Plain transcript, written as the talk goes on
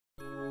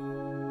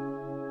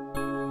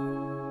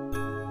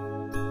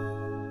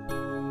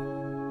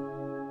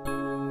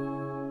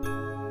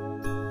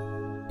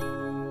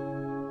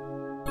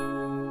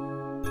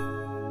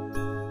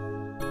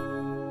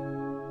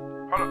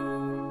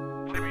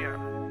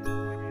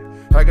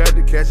I got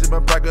the cash in my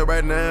pocket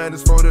right now, and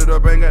it's folded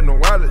up, ain't got no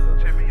wallet.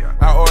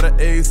 I order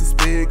Ace and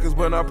speed, cause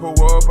when I pull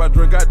up, I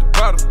drink out the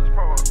bottle.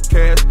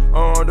 Cash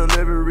on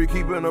delivery,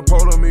 keeping a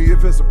pole on me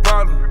if it's a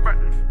problem.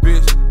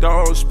 Bitch,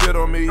 don't spit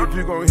on me, if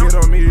you gon' hit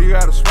on me, you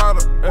gotta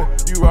swallow.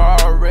 You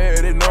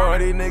already know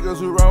these niggas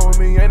who roll with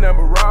me ain't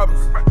never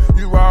robbers.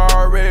 You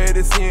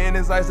already seeing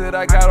this ice that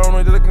I got on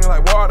it looking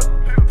like water.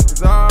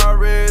 Cause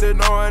already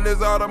knowing this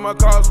Audemars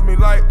cost me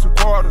like 2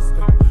 quarters.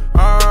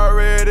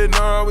 Already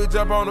knowing we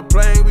jump on the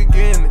plane, we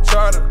get in the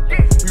charter.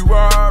 You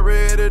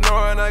already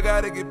knowing I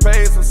gotta get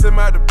paid, so send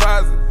my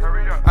deposit.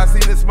 I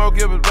seen the smoke,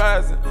 it was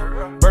rising.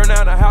 Burn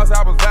down the house,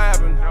 I was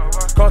vibing.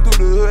 Come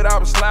through the hood, I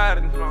was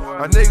sliding.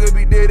 A nigga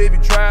be dead if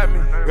you tried me.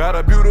 Got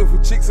a beautiful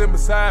chick sitting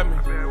beside me.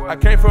 I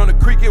came from the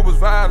creek, it was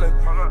violent.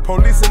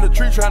 Police in the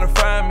tree trying to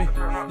find me.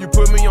 You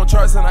put me on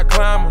charts and I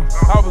climb them.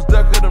 I was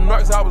ducking them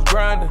narcs, I was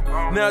grinding.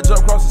 Now I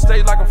jump across the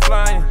stage like I'm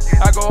flying.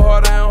 I go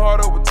harder and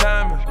harder with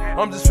timing.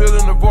 I'm just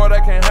feeling the void,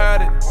 I can't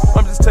hide it.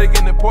 I'm just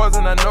taking the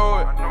poison, I know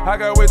it. I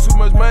got way too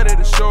much money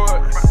to show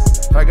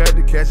it. I got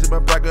the cash in my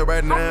pocket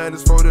right now, and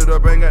it's folded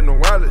up, ain't got no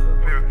wallet.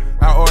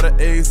 I order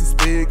Ace and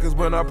speed, cause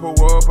when I pull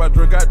up, I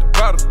drink out the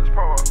bottle.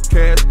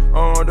 Cash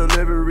on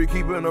delivery,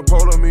 keeping a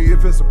pole on me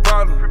if it's a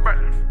problem.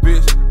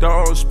 Bitch,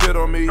 don't spit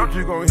on me, if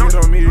you gon' hit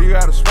on me, you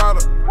gotta swallow.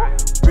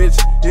 Bitch,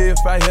 if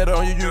I hit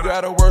on you, you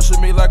gotta worship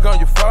me like I'm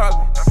your father.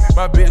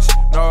 My bitch,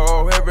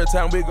 no, every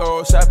time we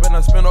go shopping,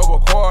 I spend over a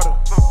quarter.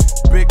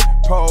 Big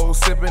pole,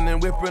 sipping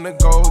and whipping the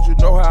gold, you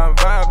know how I'm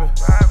vibing.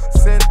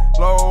 Send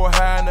low,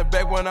 high in the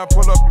back when I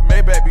pull up, your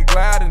Maybach be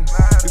gliding.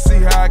 You see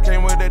how I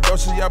came with that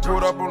Dolce, I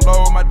pulled up on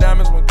low, my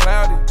diamonds went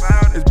cloudy.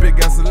 It's big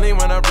gasoline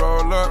when I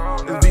roll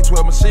up, it's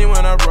V12 machine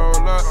when I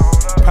roll up.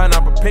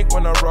 Pineapple pink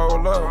when I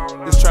roll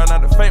up, it's try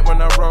not to faint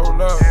when I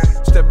roll up.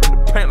 Step in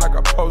the paint like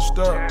I post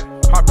up.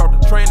 Hopped off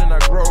the train and I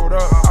growed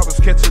up. I was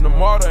catching the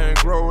mortar and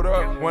growed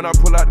up. When I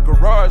pull out the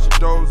garage, it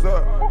doze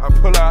up. I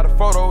pull out a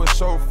photo, it's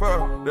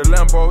chauffeur. The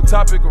Lambo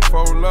topic will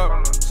fold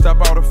up.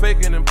 Stop all the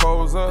faking and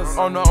pose us.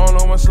 I'm the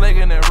only one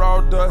slaking that raw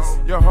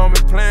dust. Your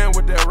homie playing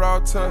with that raw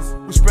tusk.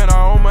 We spend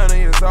our own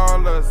money, it's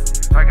all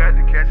us. I got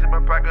the cash in my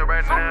pocket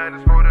right now, and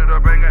it's folded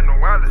up, ain't got no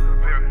wallet.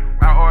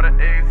 I order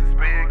Ace and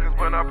speed, cause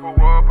when I pull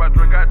up, I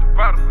drink out the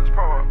bottle.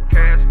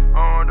 Cash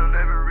on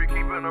delivery,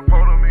 keeping a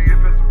pole on me if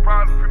it's a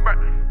problem.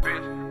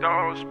 Bitch,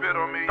 don't spit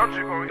on me, don't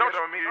you gon' hit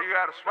on me, you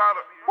gotta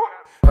swallow.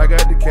 I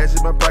got the cash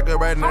in my pocket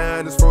right now,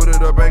 and it's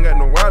folded up, ain't got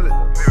no wallet.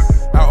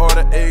 I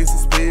order Ace and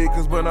speed,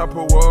 cause when I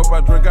pull up,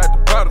 I drink out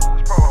the bottle.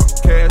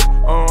 Cash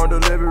on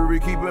delivery,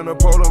 keeping a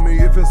pole on me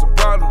if it's a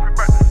problem.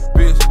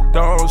 Bitch,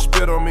 don't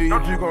spit on me,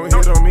 if you gon'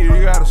 hit on me,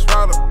 you gotta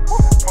swallow.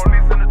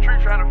 Police in the tree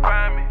trying to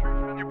find me.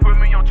 You put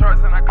me on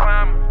charts and I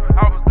climb them.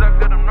 I was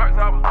ducking them narcs,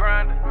 I was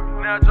grinding.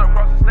 Now I jump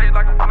across the stage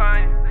like I'm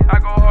flying. I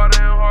go hard.